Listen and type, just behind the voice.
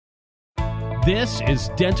This is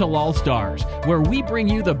Dental All Stars, where we bring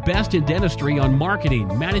you the best in dentistry on marketing,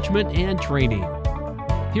 management, and training.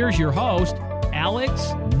 Here's your host,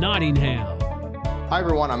 Alex Nottingham. Hi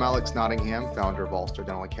everyone, I'm Alex Nottingham, founder of All Star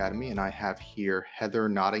Dental Academy, and I have here Heather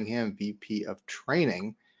Nottingham, VP of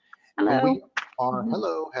Training. Hello.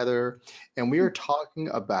 Hello, Heather. And we are talking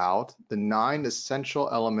about the 9 essential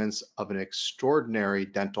elements of an extraordinary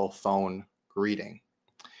dental phone greeting.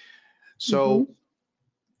 So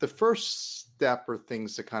the first step or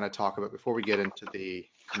things to kind of talk about before we get into the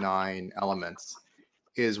 9 elements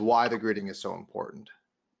is why the greeting is so important,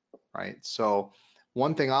 right? So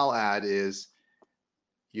one thing I'll add is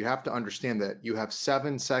you have to understand that you have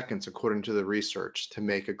 7 seconds, according to the research, to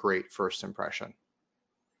make a great first impression.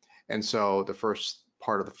 And so the first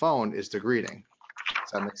part of the phone is the greeting.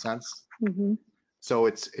 Does that make sense? So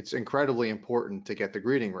it's incredibly important to get the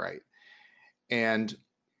greeting right. And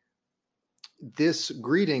this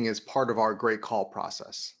greeting is part of our great call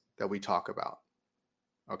process that we talk about.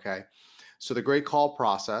 Okay. So the great call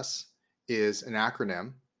process is an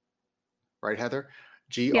acronym, right, Heather?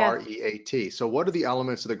 GREAT. So what are the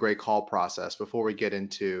elements of the great call process before we get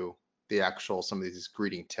into the actual, some of these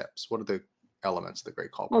greeting tips? What are the elements of the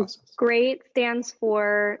great call process? GREAT stands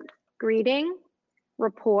for greeting,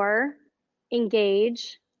 rapport,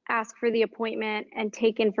 engage, ask for the appointment, and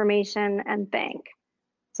take information and thank.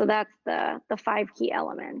 So that's the 5 key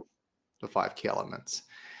elements. The 5 key elements.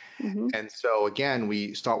 And so again,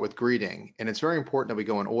 we start with greeting, and it's very important that we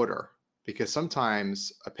go in order, because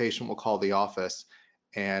sometimes a patient will call the office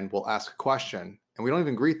and we'll ask a question and we don't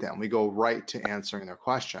even greet them. We go right to answering their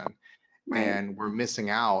question. Right. And we're missing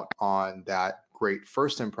out on that great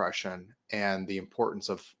first impression and the importance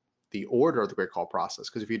of the order of the great call process.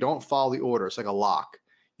 Because if you don't follow the order, it's like a lock.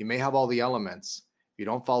 You may have all the elements. If you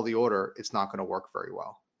don't follow the order, it's not going to work very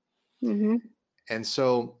well. And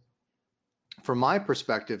so from my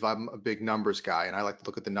perspective, I'm a big numbers guy, and I like to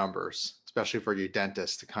look at the numbers, especially for your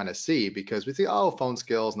dentist, to kind of see, because we think, oh, phone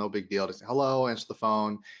skills, no big deal. Just say hello, answer the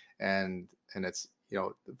phone, and it's, you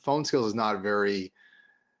know, phone skills is not a very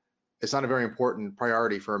important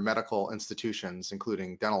priority for medical institutions,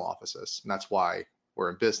 including dental offices, and that's why we're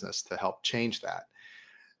in business, to help change that.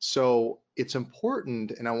 So it's important,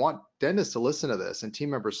 and I want dentists to listen to this, and team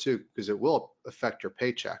members too, because it will affect your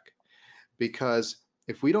paycheck. Because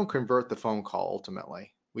if we don't convert the phone call,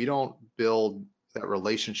 ultimately, we don't build that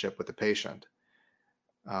relationship with the patient,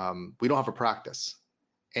 we don't have a practice.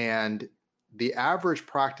 And the average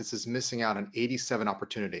practice is missing out on 87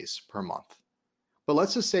 opportunities per month. But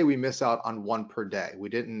let's just say we miss out on 1 per day. We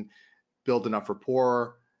didn't build enough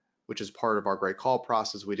rapport, which is part of our great call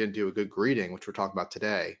process. We didn't do a good greeting, which we're talking about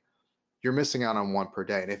today. You're missing out on 1 per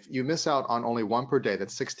day. And if you miss out on only 1 per day,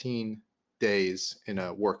 that's 16 days in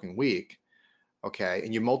a working week. Okay,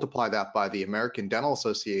 and you multiply that by the American Dental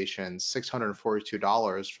Association's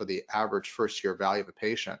 $642 for the average first year value of a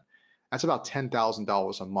patient. That's about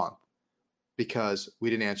 $10,000 a month, because we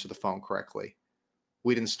didn't answer the phone correctly.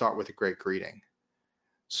 We didn't start with a great greeting.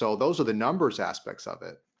 So those are the numbers aspects of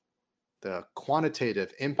it, the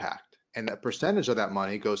quantitative impact, and the percentage of that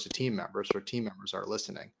money goes to team members, or team members are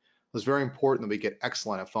listening. It's very important that we get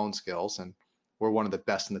excellent at phone skills, and we're one of the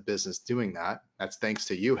best in the business doing that. That's thanks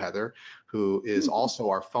to you, Heather, who is also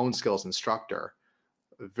our phone skills instructor.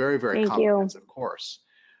 A very, very comprehensive course.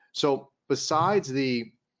 So besides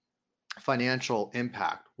the financial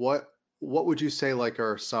impact, what would you say like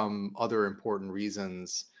are some other important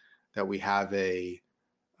reasons that we have that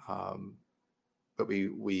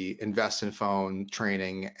we invest in phone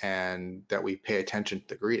training and that we pay attention to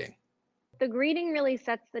the greeting? The greeting really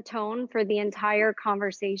sets the tone for the entire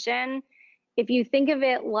conversation. If you think of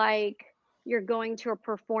it like you're going to a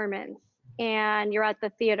performance and you're at the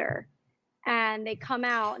theater and they come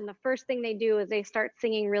out and the first thing they do is they start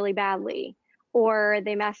singing really badly, or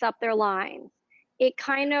they mess up their lines, it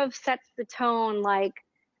kind of sets the tone, like,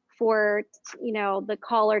 for, you know, the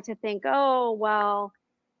caller to think, oh, well,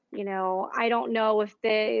 you know, I don't know if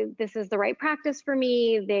this is the right practice for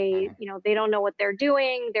me. They, you know, they don't know what they're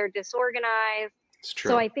doing. They're disorganized. It's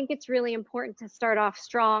true. So I think it's really important to start off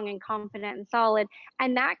strong and confident and solid.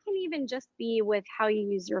 And that can even just be with how you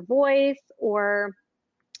use your voice, or,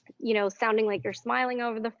 you know, sounding like you're smiling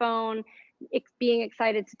over the phone, being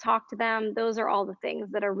excited to talk to them. Those are all the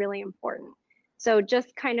things that are really important. So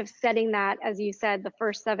just kind of setting that, as you said, the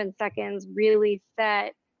first 7 seconds really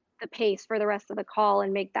set the pace for the rest of the call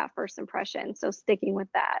and make that first impression. So sticking with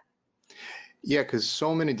that. Yeah, because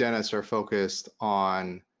so many dentists are focused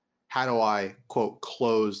on how do I, quote,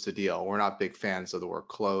 close the deal? We're not big fans of the word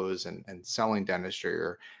close and selling dentistry,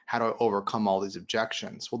 or how do I overcome all these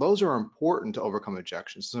objections? Well, those are important to overcome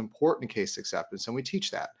objections. It's important in case acceptance, and we teach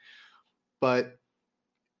that. But,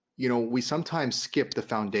 we sometimes skip the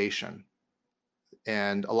foundation.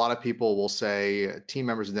 And a lot of people will say, team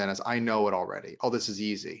members of dentists, I know it already. Oh, this is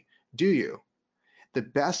easy. Do you? The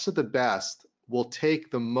best of the best will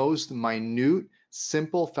take the most minute,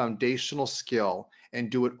 simple, foundational skill and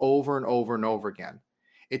do it over and over and over again.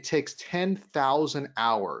 It takes 10,000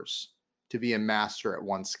 hours to be a master at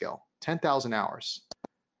one skill. 10,000 hours.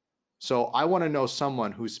 So I want to know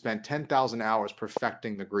someone who spent 10,000 hours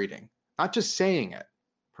perfecting the greeting, not just saying it,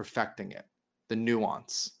 perfecting it, the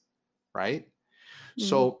nuance, right?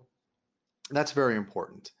 So that's very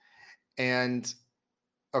important. And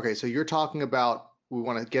okay, so you're talking about we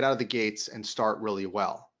want to get out of the gates and start really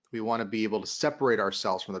well. We want to be able to separate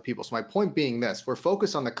ourselves from the people. So my point being this, we're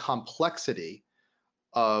focused on the complexity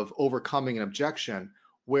of overcoming an objection,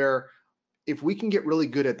 where if we can get really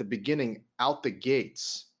good at the beginning out the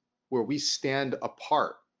gates, where we stand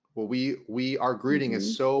apart, where our greeting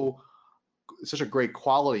is such a great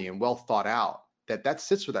quality and well thought out, that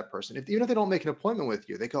sits with that person. Even if they don't make an appointment with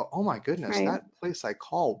you, they go, oh my goodness, Right. that place I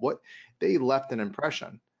called, they left an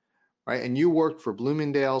impression, right? And you worked for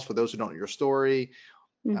Bloomingdale's, for those who don't know your story,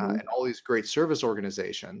 and all these great service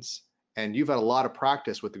organizations, and you've had a lot of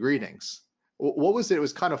practice with the greetings. What was it? It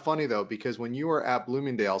was kind of funny though, because when you were at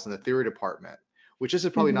Bloomingdale's in the theory department, which this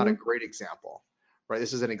is probably not a great example, right?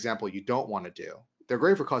 This is an example you don't want to do. They're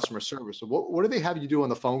great for customer service. So what do they have you do on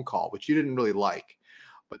the phone call, which you didn't really like,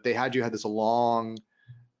 but they had you had this long.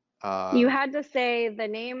 You had to say the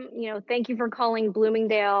name, thank you for calling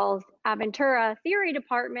Bloomingdale's Aventura Theory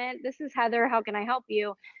Department. This is Heather. How can I help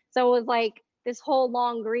you? So it was like this whole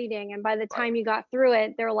long greeting. And by the time you got through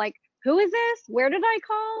it, they're like, who is this? Where did I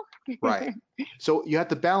call? Right. So you have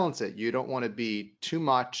to balance it. You don't want to be too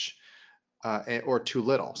much or too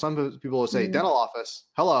little. Some people will say dental office,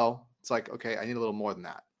 hello. It's like, okay, I need a little more than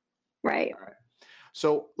that. Right. All right.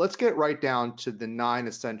 So let's get right down to the 9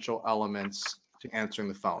 essential elements to answering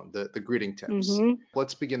the phone, the greeting tips.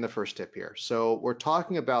 Let's begin the first tip here. So we're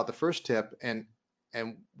talking about the first tip, and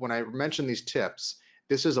when I mention these tips,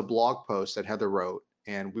 this is a blog post that Heather wrote,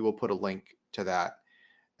 and we will put a link to that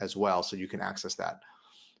as well so you can access that.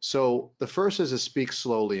 So the first is to speak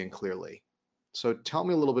slowly and clearly. So tell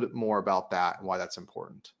me a little bit more about that and why that's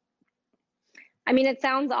important. I mean, it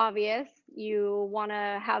sounds obvious. You want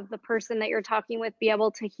to have the person that you're talking with be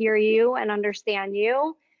able to hear you and understand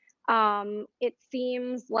you. It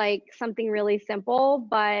seems like something really simple,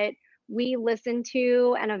 but we listen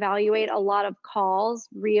to and evaluate a lot of calls,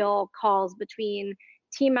 real calls between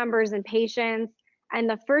team members and patients. And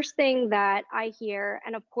the first thing that I hear,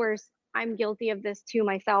 and of course, I'm guilty of this too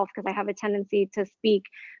myself because I have a tendency to speak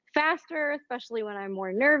faster, especially when I'm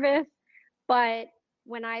more nervous. But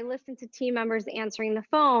when I listen to team members answering the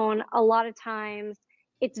phone, a lot of times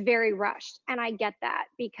it's very rushed. And I get that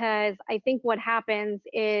because I think what happens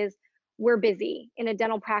is we're busy in a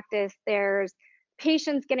dental practice. There's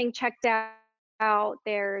patients getting checked out,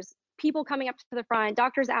 there's people coming up to the front,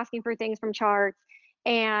 doctors asking for things from charts,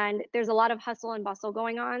 and there's a lot of hustle and bustle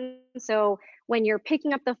going on. So when you're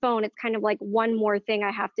picking up the phone, it's kind of like one more thing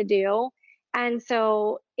I have to do. And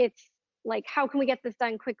so it's like, how can we get this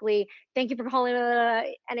done quickly? Thank you for calling,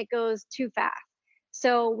 and it goes too fast.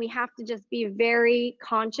 So we have to just be very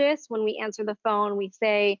conscious when we answer the phone. We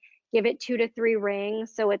say, give it 2 to 3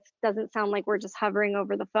 rings so it doesn't sound like we're just hovering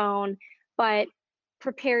over the phone, but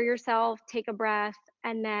prepare yourself, take a breath,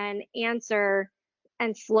 and then answer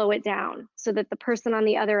and slow it down so that the person on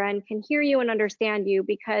the other end can hear you and understand you,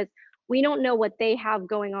 because we don't know what they have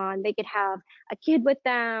going on. They could have a kid with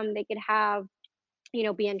them, they could have,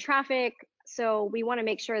 be in traffic. So we want to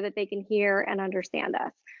make sure that they can hear and understand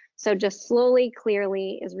us. So just slowly,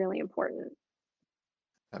 clearly is really important.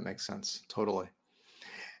 That makes sense. Totally.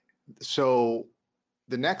 So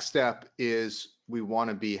the next step is we want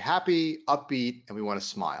to be happy, upbeat, and we want to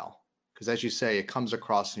smile. Because as you say, it comes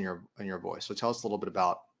across in your voice. So tell us a little bit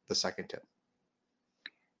about the second tip.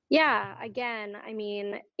 Yeah, again, I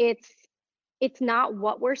mean, it's not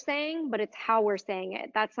what we're saying, but it's how we're saying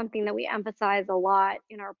it. That's something that we emphasize a lot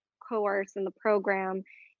in our course and the program,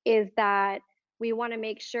 is that we want to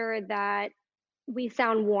make sure that we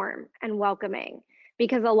sound warm and welcoming,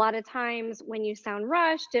 because a lot of times when you sound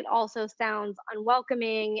rushed, it also sounds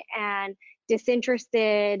unwelcoming and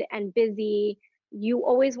disinterested and busy. You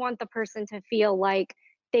always want the person to feel like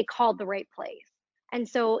they called the right place. And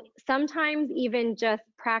so sometimes even just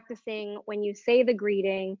practicing when you say the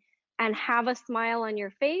greeting and have a smile on your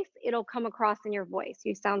face, it'll come across in your voice.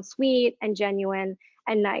 You sound sweet and genuine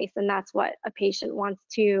and nice. And that's what a patient wants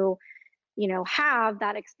to, have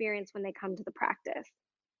that experience when they come to the practice.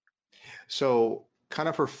 So kind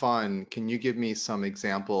of for fun, can you give me some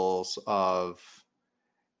examples of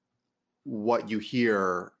what you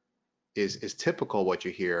hear is typical what you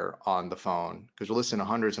hear on the phone? Because you listen to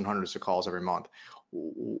hundreds and hundreds of calls every month.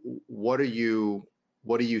 What do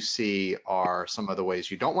you see are some of the ways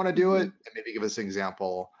you don't want to do it? And maybe give us an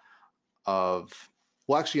example of,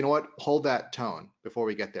 well, actually, you know what? Hold that tone before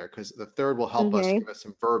we get there, because the third will help us give us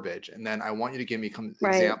some verbiage. And then I want you to give me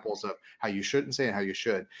examples of how you shouldn't say and how you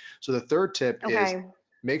should. So the third tip is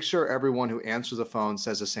make sure everyone who answers the phone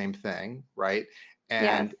says the same thing, right?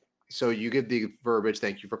 And so you give the verbiage,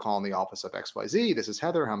 thank you for calling the office of XYZ. This is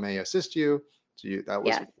Heather. How may I assist you? So that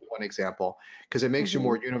was one example, because it makes you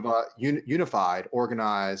more unified,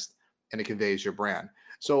 organized, and it conveys your brand.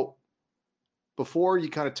 So before you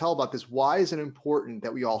kind of tell about this, why is it important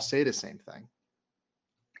that we all say the same thing?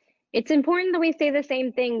 It's important that we say the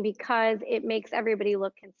same thing because it makes everybody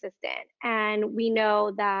look consistent. And we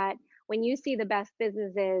know that when you see the best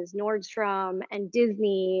businesses, Nordstrom and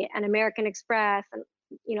Disney and American Express, and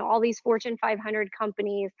all these Fortune 500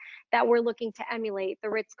 companies that we're looking to emulate, the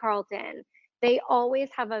Ritz-Carlton, they always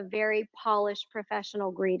have a very polished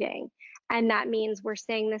professional greeting. And that means we're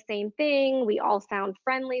saying the same thing. We all sound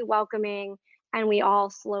friendly, welcoming, and we all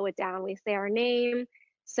slow it down. We say our name.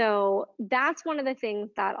 So that's one of the things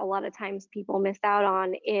that a lot of times people miss out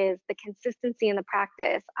on is the consistency in the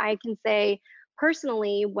practice. I can say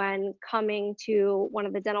personally, when coming to one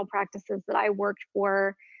of the dental practices that I worked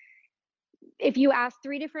for, if you asked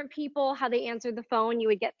 3 different people how they answered the phone, you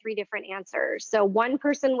would get 3 different answers. So one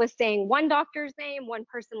person was saying one doctor's name, one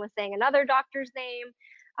person was saying another doctor's name,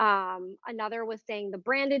 another was saying the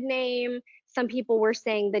branded name. Some people were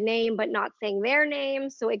saying the name but not saying their name.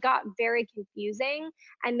 So it got very confusing.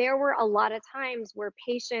 And there were a lot of times where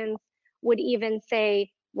patients would even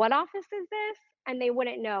say, "What office is this?" And they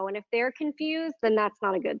wouldn't know. And if they're confused, then that's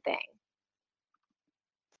not a good thing.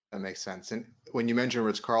 That makes sense. And when you mention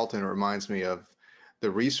Ritz-Carlton, it reminds me of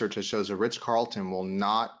the research that shows that Ritz-Carlton will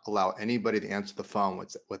not allow anybody to answer the phone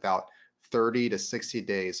without 30 to 60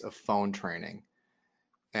 days of phone training.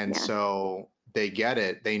 And so they get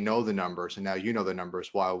it, they know the numbers, and now you know the numbers,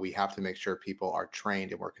 while we have to make sure people are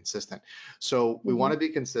trained and we're consistent. So we want to be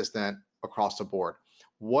consistent across the board.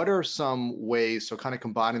 What are some ways, so kind of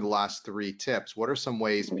combining the last 3 tips, what are some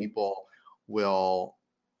ways people will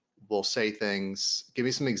say things? Give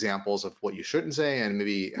me some examples of what you shouldn't say and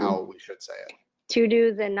maybe how we should say it. To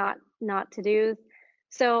do's and not to do's.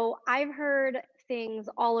 So I've heard things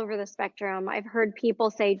all over the spectrum. I've heard people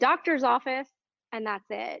say doctor's office and that's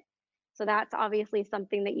it. So that's obviously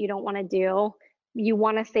something that you don't want to do. You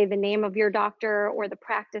want to say the name of your doctor or the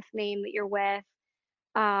practice name that you're with.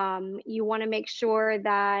 You want to make sure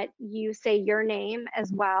that you say your name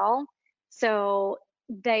as well, so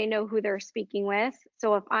they know who they're speaking with.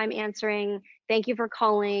 So if I'm answering, "Thank you for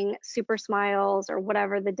calling Super Smiles," or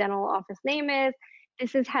whatever the dental office name is,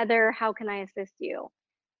 "This is Heather. How can I assist you?"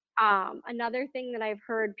 Another thing that I've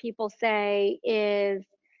heard people say is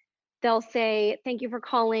they'll say, "Thank you for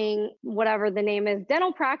calling," whatever the name is,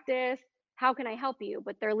 "dental practice. How can I help you?"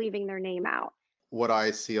 But they're leaving their name out. What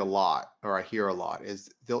I see a lot, or I hear a lot, is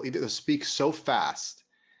they'll either speak so fast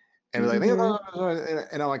and be like, and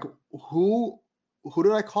I'm like, who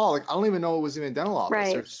did I call? Like, I don't even know it was even a dental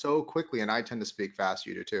office. They're so quickly, and I tend to speak fast,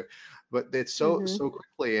 you do too, but it's so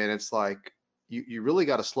quickly, and it's like you really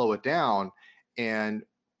got to slow it down and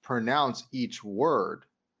pronounce each word,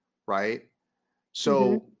 right?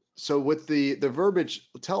 So with the verbiage,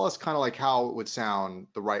 tell us kind of like how it would sound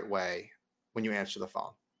the right way when you answer the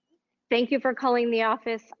phone. "Thank you for calling the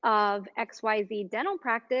office of XYZ Dental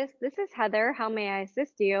Practice. This is Heather. How may I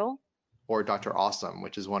assist you?" Or Dr. Awesome,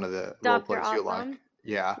 which is one of the role Dr. plays you like. Awesome.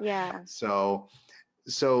 Yeah. Yeah. So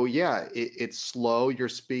yeah, it's slow, you're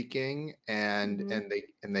speaking, and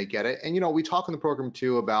they get it. And we talk in the program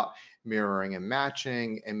too about mirroring and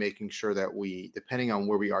matching and making sure that we, depending on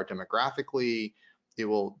where we are demographically, it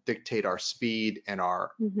will dictate our speed and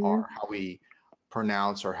our how we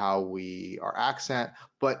pronounce or our accent.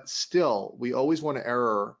 But still, we always want to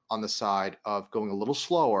err on the side of going a little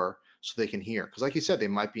slower so they can hear, because like you said, they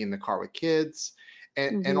might be in the car with kids,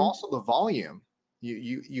 and also the volume.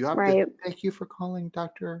 You have to, "Thank you for calling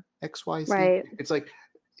Dr. XYZ." It's like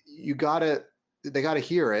they gotta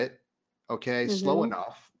hear it, okay, slow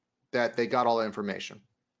enough that they got all the information.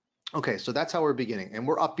 Okay, so that's how we're beginning, and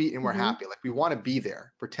we're upbeat and we're Hmm. happy. Like we want to be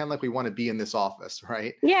there. Pretend like we want to be in this office,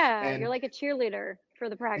 right? Yeah, you're And like a cheerleader for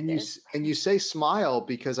the practice. and you say smile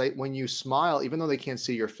because when you smile, even though they can't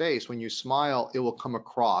see your face, when you smile, it will come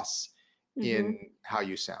across Hmm. in how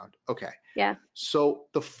you sound. Okay. Yes. So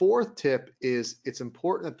the fourth tip is it's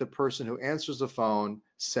important that the person who answers the phone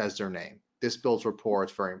says their name. This builds rapport.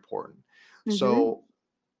 It's very important. Hmm. So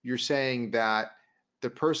you're saying that the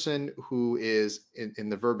person who is in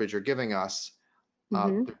the verbiage you're giving us,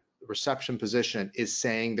 Hmm. the reception position is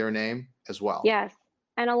saying their name as well. Yes.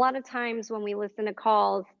 And a lot of times when we listen to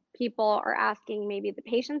calls, people are asking maybe the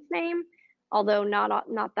patient's name, although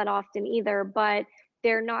not that often either, but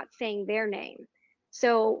they're not saying their name.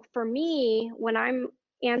 So for me, when I'm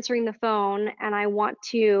answering the phone and I want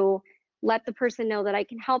to let the person know that I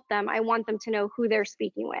can help them, I want them to know who they're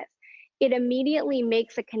speaking with. It immediately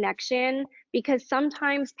makes a connection because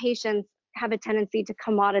sometimes patients have a tendency to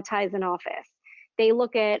commoditize an office. They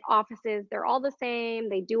look at offices, they're all the same,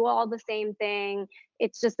 they do all the same thing.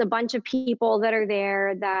 It's just a bunch of people that are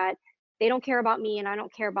there that they don't care about me and I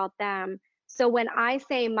don't care about them. So when I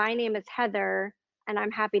say, my name is Heather and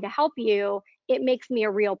I'm happy to help you, it makes me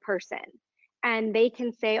a real person. And they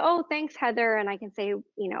can say, oh, thanks, Heather. And I can say,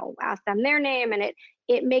 ask them their name. And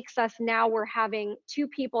it makes us, now we're having two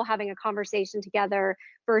people having a conversation together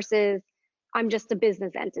versus I'm just a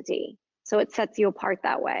business entity. So it sets you apart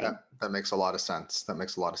that way. That makes a lot of sense. That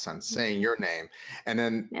makes a lot of sense. Saying your name, and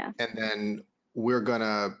then Yeah. and then we're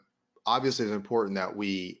gonna obviously it's important that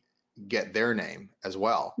we get their name as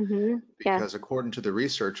well Mm-hmm. Yes. because according to the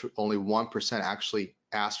research, only 1% actually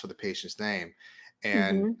asked for the patient's name.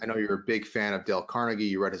 And Mm-hmm. I know you're a big fan of Dale Carnegie.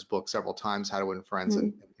 You read his book several times, How to Win Friends Mm-hmm.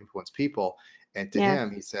 and Influence People. And to Yes.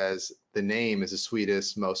 him, he says the name is the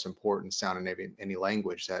sweetest, most important sound in any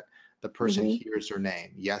language that the person Mm-hmm. hears their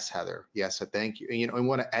name. Yes, Heather. Yes, thank you. And, we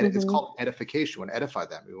want to edit. It's Mm-hmm. called edification. We want to edify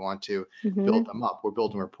them. We want to Mm-hmm. build them up. We're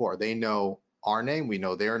building rapport. They know our name. We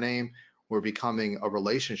know their name. We're becoming a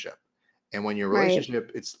relationship. And when you're a Right.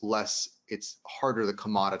 relationship, it's harder to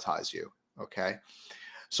commoditize you. Okay.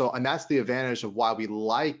 So, and that's the advantage of why we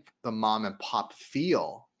like the mom and pop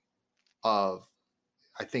feel of,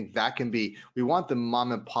 I think that can be, we want the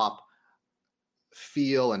mom and pop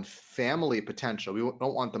feel and family potential. We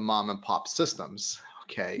don't want the mom and pop systems,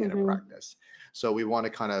 okay, in a Mm-hmm. practice. So we want to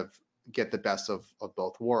kind of get the best of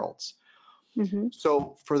both worlds. Mm-hmm.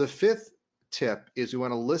 So for the fifth tip is we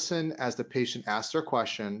want to listen as the patient asks their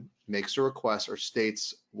question, makes a request, or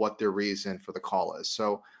states what their reason for the call is.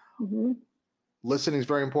 So Mm-hmm. listening is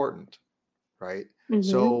very important, right? Mm-hmm.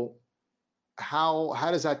 So how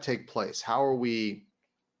does that take place? How are we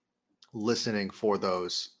listening for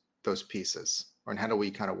those pieces? Or and how do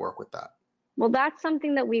we kind of work with that? Well, that's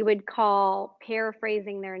something that we would call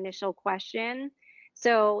paraphrasing their initial question.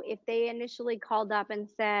 So if they initially called up and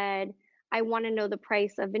said, I want to know the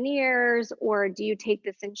price of veneers, or do you take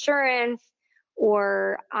this insurance?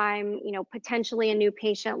 Or I'm, potentially a new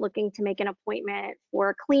patient looking to make an appointment for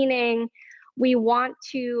a cleaning. We want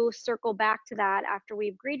to circle back to that after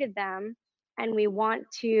we've greeted them, and we want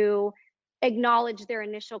to acknowledge their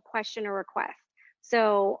initial question or request.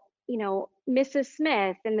 So Mrs.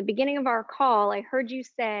 Smith, in the beginning of our call, I heard you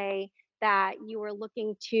say that you were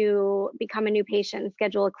looking to become a new patient and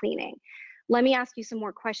schedule a cleaning. Let me ask you some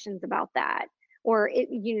more questions about that. Or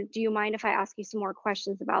do you mind if I ask you some more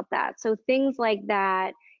questions about that? So things like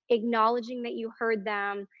that, acknowledging that you heard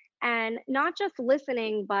them and not just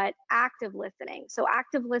listening, but active listening. So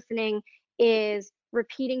active listening is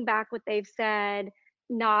repeating back what they've said,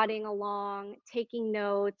 nodding along, taking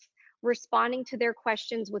notes, responding to their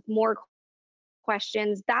questions with more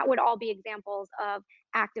questions. That would all be examples of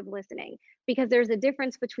active listening, because there's a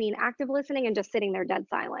difference between active listening and just sitting there dead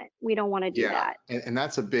silent. We don't want to do Yeah, that. and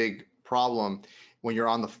that's a big problem. When you're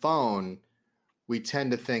on the phone, we tend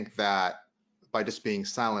to think that by just being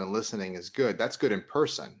silent and listening is good. That's good in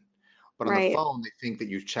person. But on the Right. phone, they think that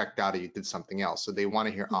you checked out or you did something else. So they want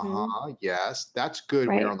to hear, Hmm. yes, that's good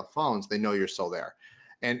when you're Right. on the phones. They know you're still there.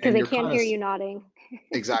 Because And they you're can't kind of hear you nodding.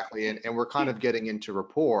 exactly, and we're kind of getting into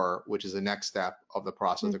rapport, which is the next step of the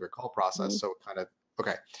process, the great call process. Hmm. So kind of,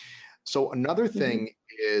 okay. So another Hmm. thing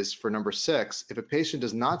is for number 6, if a patient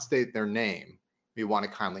does not state their name, we want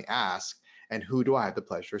to kindly ask, and who do I have the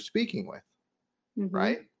pleasure of speaking with, Hmm.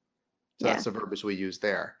 right? So Yeah. that's the verbiage we use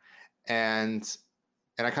there. And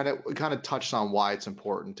we kind of touched on why it's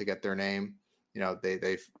important to get their name.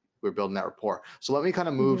 We're building that rapport. So let me kind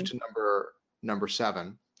of move Hmm. to number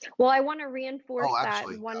 7. Well, I want to reinforce Oh, that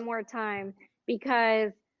actually, one more time,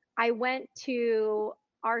 because I went to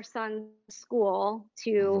our son's school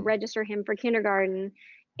to mhm. register him for kindergarten,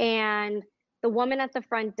 and the woman at the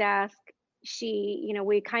front desk, she,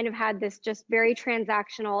 we kind of had this just very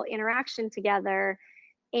transactional interaction together.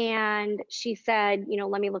 And she said,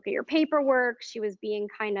 let me look at your paperwork. She was being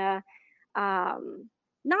kind of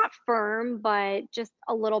not firm, but just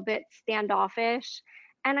a little bit standoffish.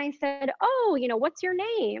 And I said, oh, what's your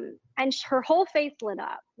name? And her whole face lit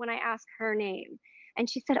up when I asked her name. And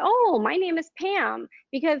she said, oh, my name is Pam,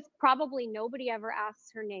 because probably nobody ever asks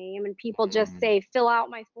her name and people just say, fill out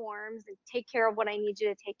my forms and take care of what I need you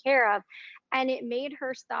to take care of. And it made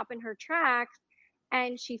her stop in her tracks.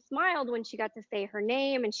 And she smiled when she got to say her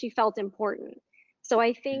name and she felt important. So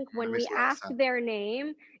I think That when we makes a lot of ask sense. their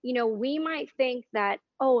name, we might think that,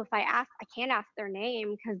 oh, if I ask, I can't ask their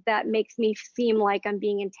name because that makes me seem like I'm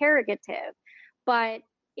being interrogative. But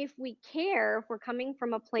if we care, if we're coming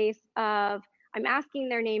from a place of, I'm asking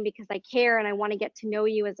their name because I care and I want to get to know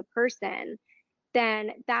you as a person,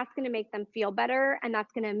 then that's going to make them feel better. And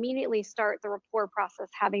that's going to immediately start the rapport process,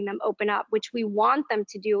 having them open up, which we want them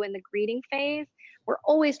to do in the greeting phase. We're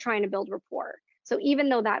always trying to build rapport. So even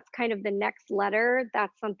though that's kind of the next letter,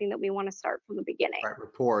 that's something that we want to start from the beginning. Right,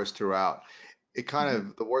 rapport is throughout. It kind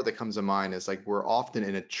Mm-hmm. of, the word that comes to mind is like we're often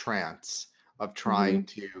in a trance of trying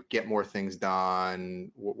Mm-hmm. to get more things done.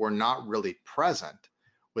 We're not really present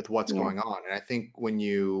with what's Yeah. going on. And I think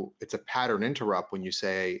it's a pattern interrupt when you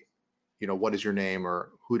say, what is your name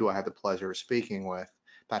or who do I have the pleasure of speaking with?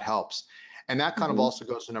 That helps. And that kind of Mm-hmm. also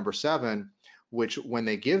goes to number 7, which when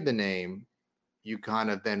they give the name, you kind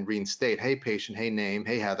of then reinstate, hey, patient, hey, name,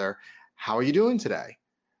 hey, Heather, how are you doing today?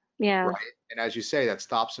 Yeah. Right. And as you say, that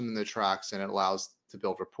stops them in their tracks and it allows to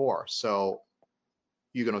build rapport. So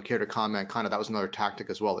you're going to care to comment kind of that was another tactic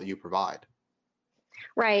as well that you provide.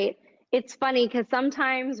 Right. It's funny because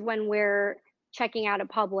sometimes when we're checking out at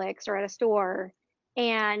Publix or at a store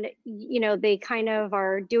and, they kind of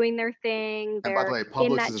are doing their thing, And by the they're way, in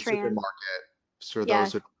Publix that is a trance. supermarket for those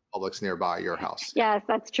Yes. who Publix nearby your house. Yeah. Yes,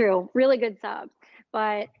 that's true. Really good subs.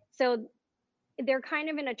 But so they're kind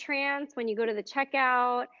of in a trance when you go to the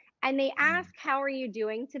checkout and they ask, how are you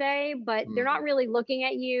doing today? But they're not Mm. really looking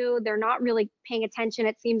at you. They're not really paying attention.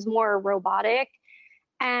 It seems more robotic.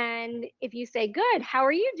 And if you say, good, how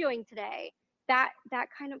are you doing today? That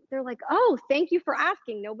kind of, they're like, oh, thank you for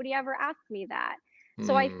asking. Nobody ever asked me that.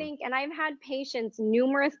 So I Mm. think, and I've had patients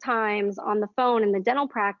numerous times on the phone in the dental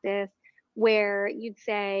practice where you'd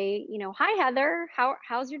say, hi Heather,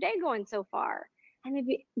 how's your day going so far? And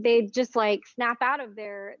they just like snap out of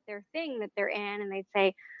their thing that they're in and they'd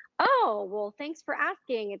say, oh, well, thanks for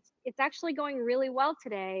asking. It's actually going really well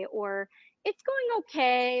today, or it's going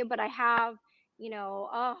okay, but I have,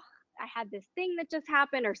 oh, I had this thing that just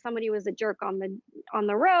happened, or somebody was a jerk on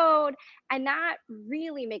the road. And that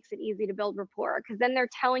really makes it easy to build rapport because then they're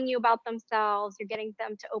telling you about themselves, you're getting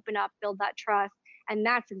them to open up, build that trust, and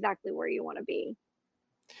that's exactly where you want to be.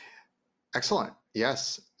 Excellent.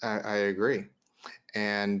 Yes, I agree.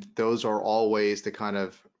 And those are all ways to kind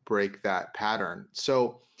of break that pattern.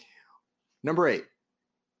 So number 8,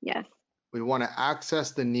 Yes. we want to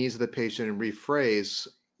access the needs of the patient and rephrase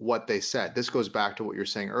what they said. This goes back to what you're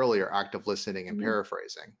saying earlier, active listening and Mm-hmm.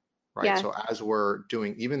 paraphrasing, right? Yes. So as we're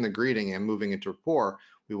doing even the greeting and moving into rapport,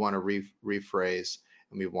 we want to rephrase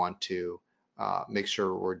and we want to make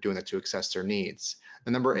sure we're doing it to access their needs.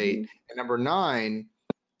 And number 8 Mm-hmm. and number 9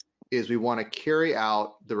 is we want to carry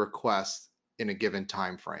out the request in a given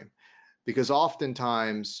time frame, because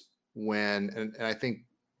oftentimes and I think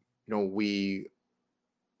we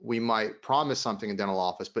might promise something in dental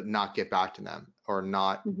office but not get back to them or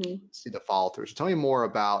not Mm-hmm. see the follow through. So tell me more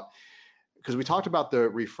about, because we talked about the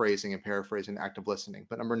rephrasing and paraphrasing, active listening,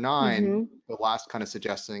 but number 9, Mm-hmm. the last kind of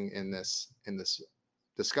suggesting in this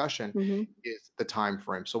discussion Mm-hmm. is the time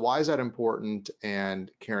frame. So why is that important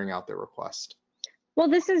and carrying out their request? Well,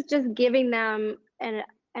 this is just giving them an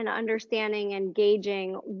understanding and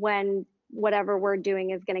gauging when whatever we're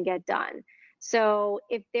doing is going to get done. So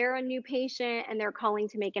if they're a new patient and they're calling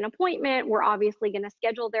to make an appointment, we're obviously going to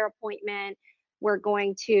schedule their appointment. We're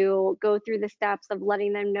going to go through the steps of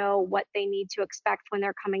letting them know what they need to expect when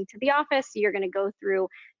they're coming to the office. So you're going to go through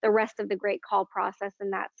the rest of the great call process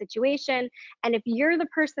in that situation. And if you're the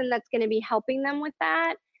person that's going to be helping them with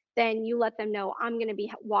that, then you let them know, I'm going to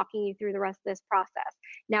be walking you through the rest of this process.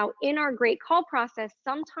 Now, in our great call process,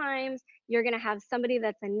 sometimes you're going to have somebody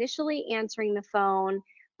that's initially answering the phone,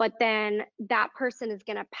 but then that person is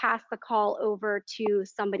going to pass the call over to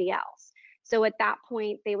somebody else. So at that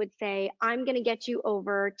point, they would say, I'm going to get you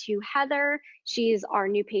over to Heather. She's our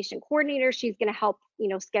new patient coordinator. She's going to help,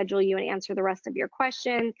 schedule you and answer the rest of your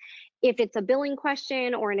questions. If it's a billing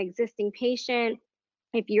question or an existing patient,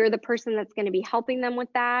 If you're the person that's going to be helping them with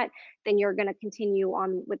that, then you're going to continue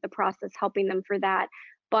on with the process, helping them for that.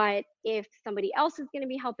 But if somebody else is going to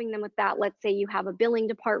be helping them with that, let's say you have a billing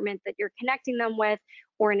department that you're connecting them with,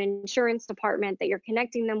 or an insurance department that you're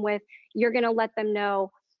connecting them with, you're going to let them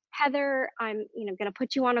know, Heather, I'm going to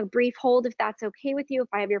put you on a brief hold if that's okay with you. If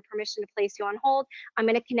I have your permission to place you on hold, I'm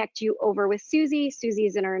going to connect you over with Susie. Susie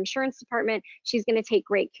is in our insurance department. She's going to take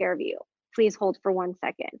great care of you. Please hold for 1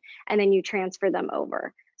 second. And then you transfer them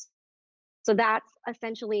over. So that's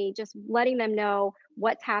essentially just letting them know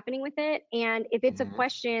what's happening with it. And if it's a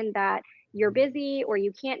question that you're busy or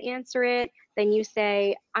you can't answer it, then you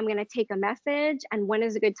say, I'm going to take a message, and when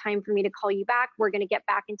is a good time for me to call you back? We're going to get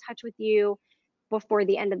back in touch with you before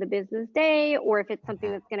the end of the business day. Or if it's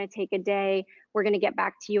something that's going to take a day, we're going to get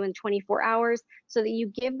back to you in 24 hours, so that you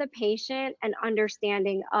give the patient an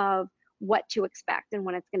understanding of what to expect and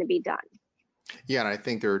when it's going to be done. Yeah, and I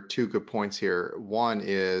think there are two good points here. One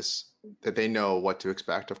is that they know what to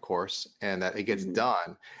expect, of course, and that it gets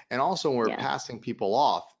done. And also when we're passing people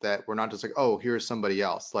off, that we're not just like, oh, here's somebody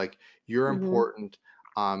else. Like, you're important.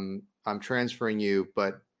 I'm transferring you,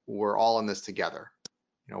 but we're all in this together.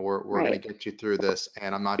 You know, we're going to get you through this,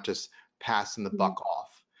 and I'm not just passing the buck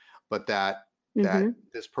off, but that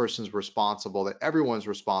this person's responsible, that everyone's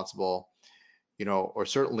responsible, you know, or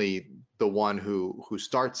certainly the one who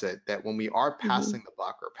starts it, that when we are passing the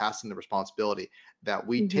buck or passing the responsibility, that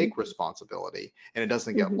we take responsibility and it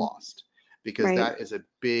doesn't get lost, because that is a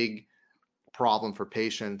big problem for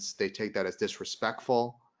patients. They take that as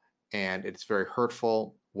disrespectful, and it's very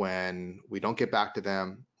hurtful when we don't get back to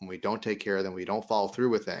them, when we don't take care of them, we don't follow through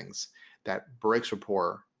with things. That breaks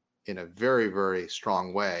rapport in a very, very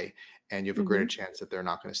strong way, and you have a greater chance that they're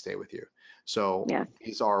not going to stay with you. So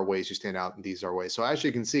these are ways you stand out, and these are ways. So as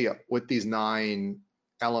you can see, with these 9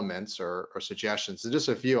 elements or suggestions, and just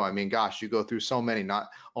a few, I mean, gosh, you go through so many, not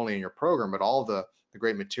only in your program, but all the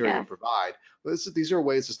great material you provide. But these are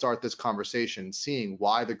ways to start this conversation, seeing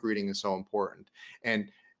why the greeting is so important. And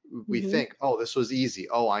we think, oh, this was easy.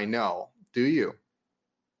 Oh, I know. Do you?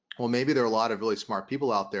 Well, maybe there are a lot of really smart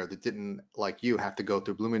people out there that didn't, like you, have to go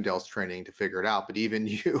through Bloomingdale's training to figure it out. But even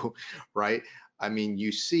you, right? I mean,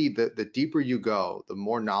 you see that the deeper you go, the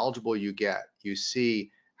more knowledgeable you get. You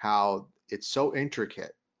see how it's so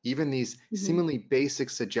intricate. Even these seemingly basic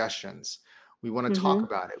suggestions, we want to talk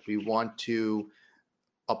about it. We want to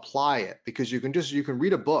apply it, because you can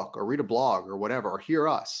read a book or read a blog or whatever, or hear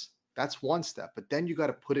us. That's one step, but then you got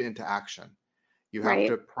to put it into action. You have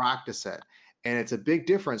to practice it. And it's a big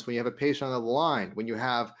difference when you have a patient on the line, when you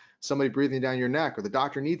have somebody breathing down your neck, or the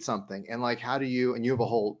doctor needs something. And like, how do you, and you have a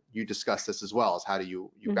whole, you discuss this as well, as how do you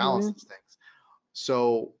balance these things?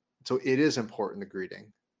 So it is important, the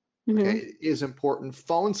greeting. Okay. It is important,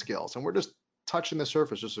 phone skills. And we're just touching the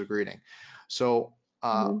surface, just a greeting. So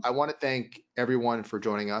I want to thank everyone for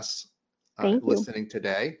joining us, listening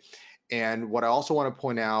today. And what I also want to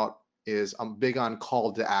point out is I'm big on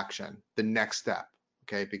call to action, the next step.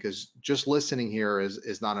 Okay, because just listening here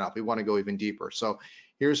is not enough. We want to go even deeper. So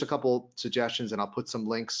here's a couple suggestions, and I'll put some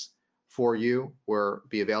links for you where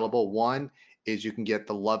be available. One is you can get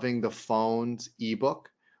the Loving the Phones ebook,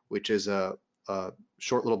 which is a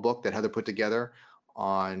short little book that Heather put together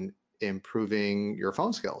on improving your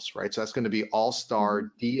phone skills, right? So that's going to be Allstar,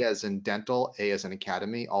 D as in dental, A as in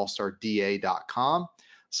academy,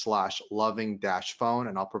 allstarda.com/loving-phone,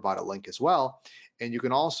 and I'll provide a link as well. And you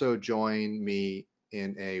can also join me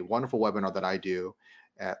in a wonderful webinar that I do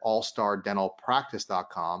at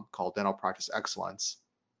allstardentalpractice.com called Dental Practice Excellence.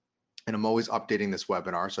 And I'm always updating this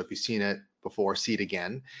webinar. So if you've seen it before, see it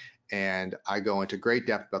again. And I go into great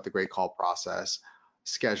depth about the great call process,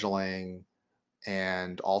 scheduling,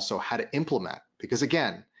 and also how to implement. Because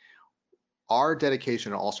again, our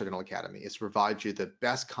dedication at Allstar Dental Academy is to provide you the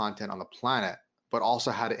best content on the planet, but also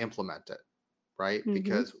how to implement it, right?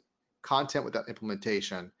 Because content without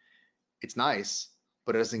implementation, it's nice,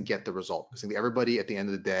 but it doesn't get the result. Because everybody at the end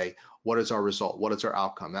of the day, what is our result? What is our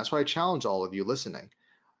outcome? That's why I challenge all of you listening.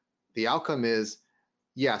 The outcome is,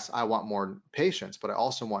 yes, I want more patients, but I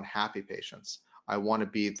also want happy patients. I want to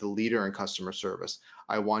be the leader in customer service.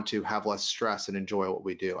 I want to have less stress and enjoy what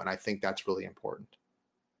we do. And I think that's really important.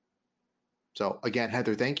 So again,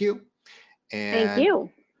 Heather, thank you. And thank you.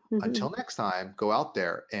 Until next time, go out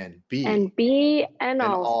there and be an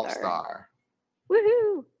all-star. All-Star.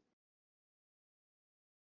 Woohoo!